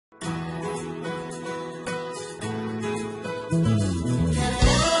Go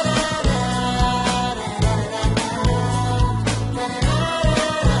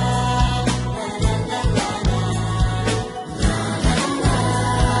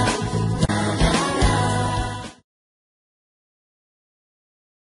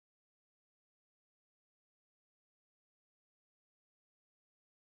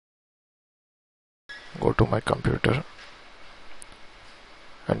to my computer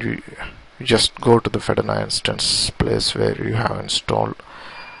and you just go to the fedena instance place where you have installed.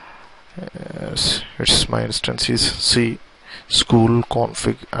 It's my instance is C school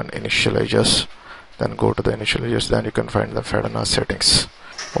config and initializers. Then go to the initializers, then you can find the fedena settings.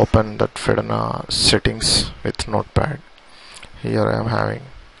 Open that fedena settings with notepad. Here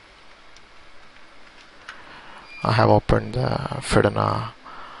I have opened the fedena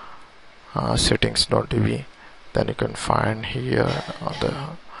settings.db. Then you can find here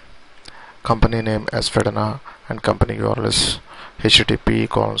the company name as fedena and company URL is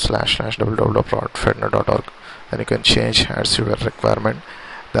http://www.fedena.org. Then you can change as your requirement.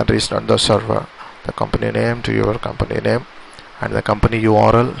 Then restart the server, the company name to your company name and the company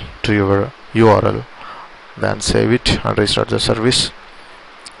URL to your URL. Then save it and restart the service,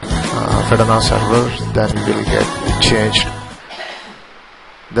 fedena server. Then you will get it changed.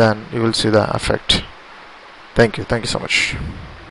 Then you will see the effect. Thank you so much.